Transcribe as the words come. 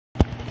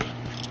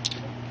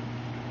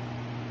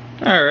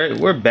Alright,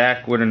 we're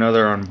back with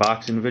another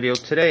unboxing video.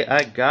 Today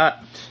I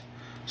got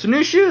some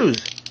new shoes.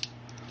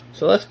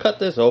 So let's cut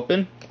this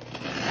open.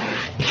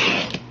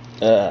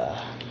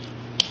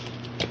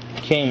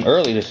 Came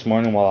early this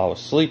morning while I was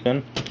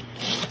sleeping.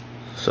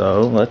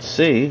 So let's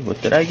see,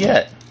 what did I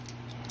get?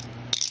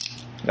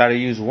 Gotta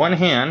use one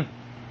hand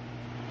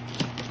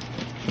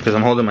because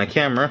I'm holding my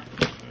camera.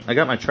 I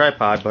got my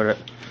tripod, but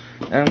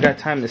I haven't got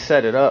time to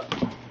set it up.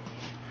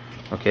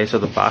 Okay, so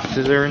the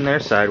boxes are in there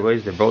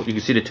sideways. They're both, you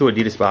can see the two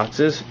Adidas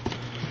boxes.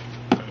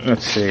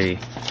 Let's see.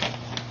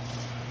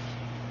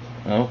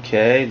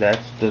 Okay,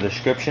 that's the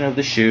description of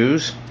the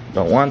shoes.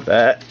 Don't want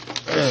that.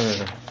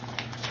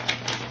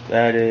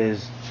 That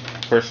is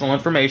personal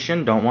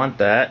information. Don't want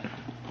that.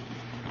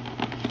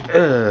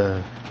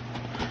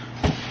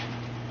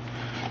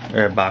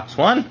 Grab box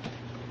 1.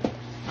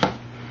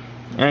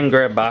 And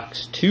grab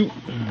box 2.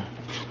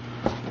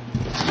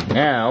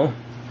 Now,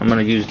 I'm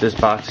going to use this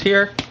box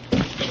here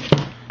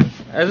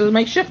as a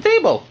makeshift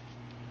table.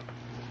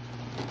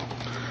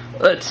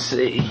 Let's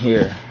see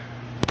here.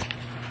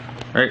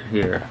 Right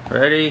here.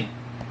 Ready?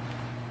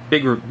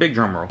 Big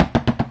drum roll.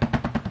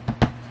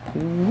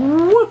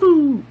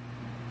 Woohoo!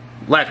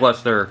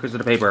 Lackluster because of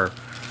the paper.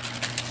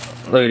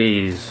 Look at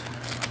these.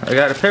 I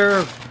got a pair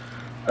of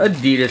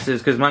Adidas's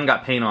because mine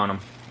got paint on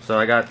them. So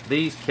I got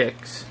these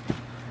kicks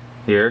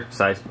here,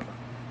 size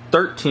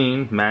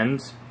 13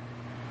 men's.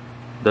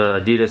 The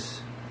Adidas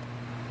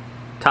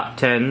Top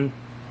 10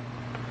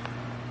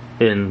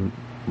 in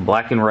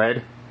black and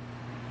red.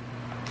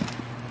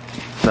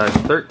 Size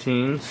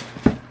 13s.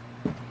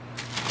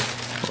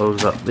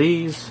 Close up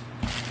these.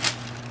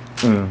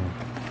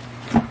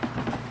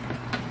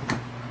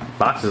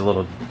 Box is a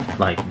little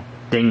like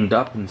dinged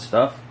up and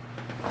stuff.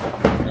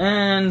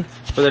 And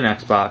for the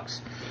next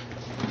box.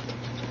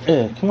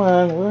 Come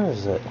on, where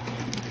is it?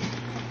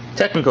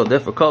 Technical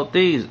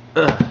difficulties.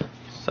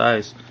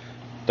 Size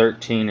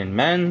 13 in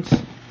men's.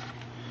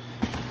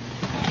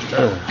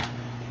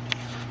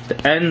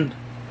 The end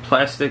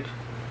plastic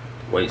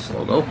waist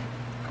logo.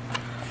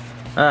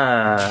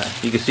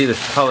 You can see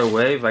this color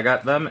wave. I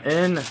got them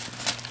in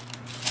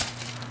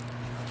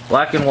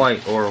black and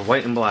white, or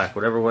white and black,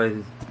 whatever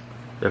way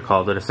they're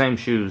called. They're the same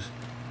shoes.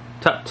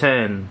 Top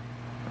 10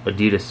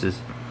 Adidas's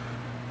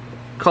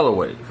color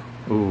wave.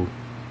 Ooh,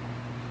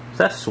 is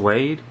that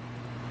suede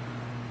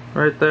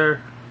right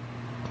there?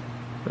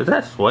 Is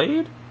that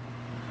suede?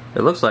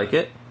 It looks like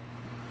it.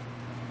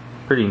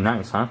 Pretty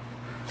nice, huh?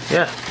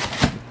 Yeah.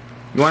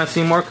 You want to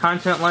see more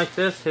content like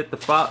this? Hit the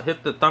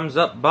thumbs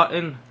up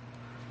button.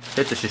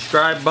 Hit the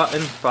subscribe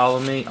button.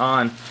 Follow me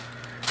on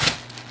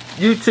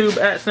YouTube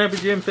at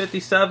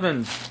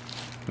SniperJim57,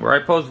 where I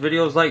post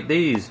videos like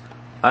these.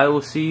 I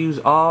will see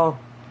you all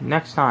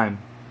next time.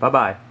 Bye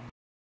bye.